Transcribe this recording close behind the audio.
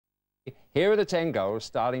Here are the 10 goals,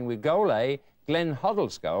 starting with goal A, Glenn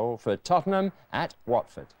Hoddle's goal for Tottenham at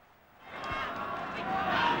Watford.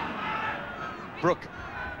 Brook.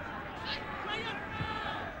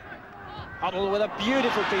 Hoddle with a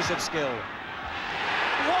beautiful piece of skill.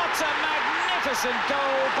 What a magnificent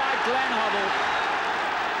goal by Glenn Hoddle.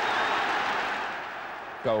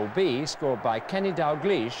 Goal B, scored by Kenny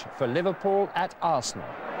Dalglish for Liverpool at Arsenal.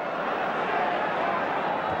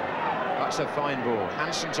 That's a fine ball.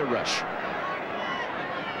 Hansen to Rush.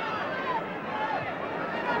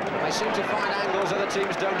 They seem to find angles other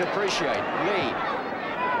teams don't appreciate. Lee.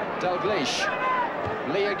 Dalglish.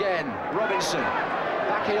 Lee again. Robinson.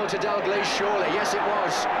 Back heel to Dalglish, surely. Yes, it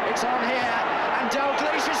was. It's on here. And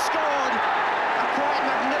Dalglish has scored. A quite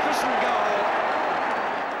magnificent goal.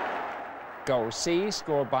 Goal C,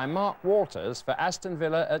 scored by Mark Walters for Aston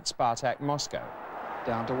Villa at Spartak Moscow.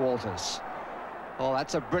 Down to Walters. Oh,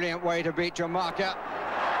 that's a brilliant way to beat your marker.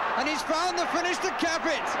 And he's found the finish to cap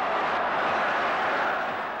it.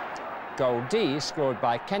 Goal D, scored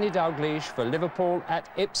by Kenny Dalglish for Liverpool at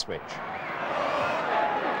Ipswich.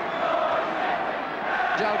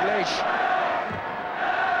 Dalglish.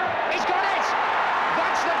 He's got it!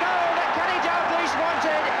 That's the goal that Kenny Dalglish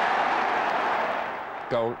wanted.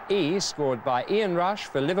 Goal E, scored by Ian Rush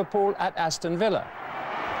for Liverpool at Aston Villa.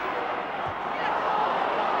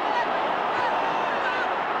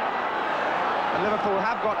 And Liverpool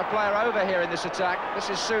have got a player over here in this attack. This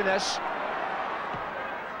is Souness.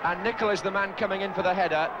 And Nicol is the man coming in for the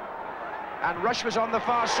header. And Rush was on the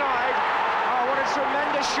far side. Oh, what a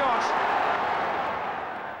tremendous shot.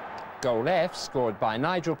 Goal F, scored by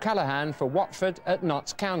Nigel Callaghan for Watford at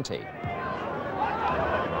Notts County.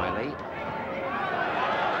 Riley.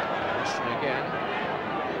 Johnston again.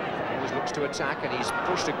 Always looks to attack, and he's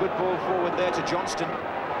pushed a good ball forward there to Johnston.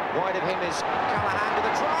 Wide of him is Callaghan with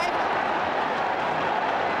a drive.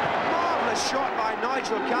 Marvellous shot by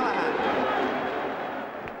Nigel Callaghan.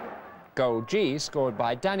 Goal G, scored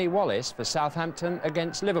by Danny Wallace for Southampton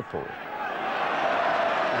against Liverpool.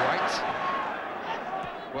 White.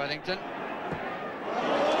 Wellington.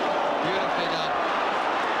 Beautifully done.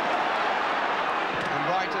 And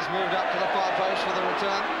Wright has moved up to the far post for the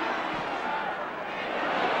return.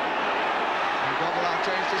 And Gobelin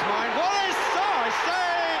changed his mind. Wallace! Oh, I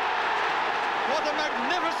say! What a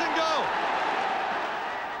magnificent goal!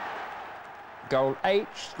 Goal H,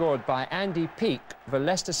 scored by Andy Peake for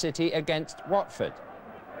Leicester City against Watford.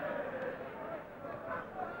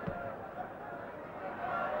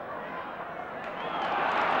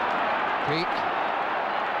 Peake.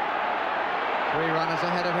 3 runners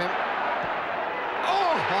ahead of him.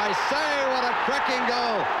 Oh, I say, what a cracking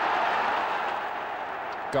goal!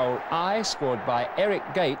 Goal I, scored by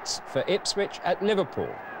Eric Gates for Ipswich at Liverpool.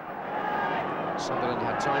 Sunderland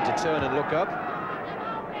had time to turn and look up.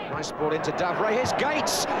 Nice ball into Davray. Here's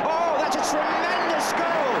Gates. Oh, that's a tremendous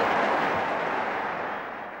goal!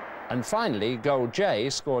 And finally, goal J,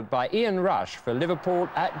 scored by Ian Rush for Liverpool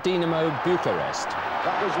at Dinamo Bucharest.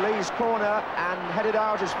 That was Lee's corner and headed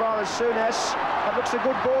out as far as Souness. That looks a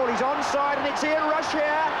good ball. He's onside and it's Ian Rush here.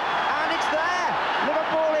 And it's there.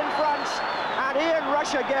 Liverpool in front. And Ian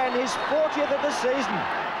Rush again, his 40th of the season.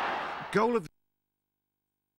 Goal of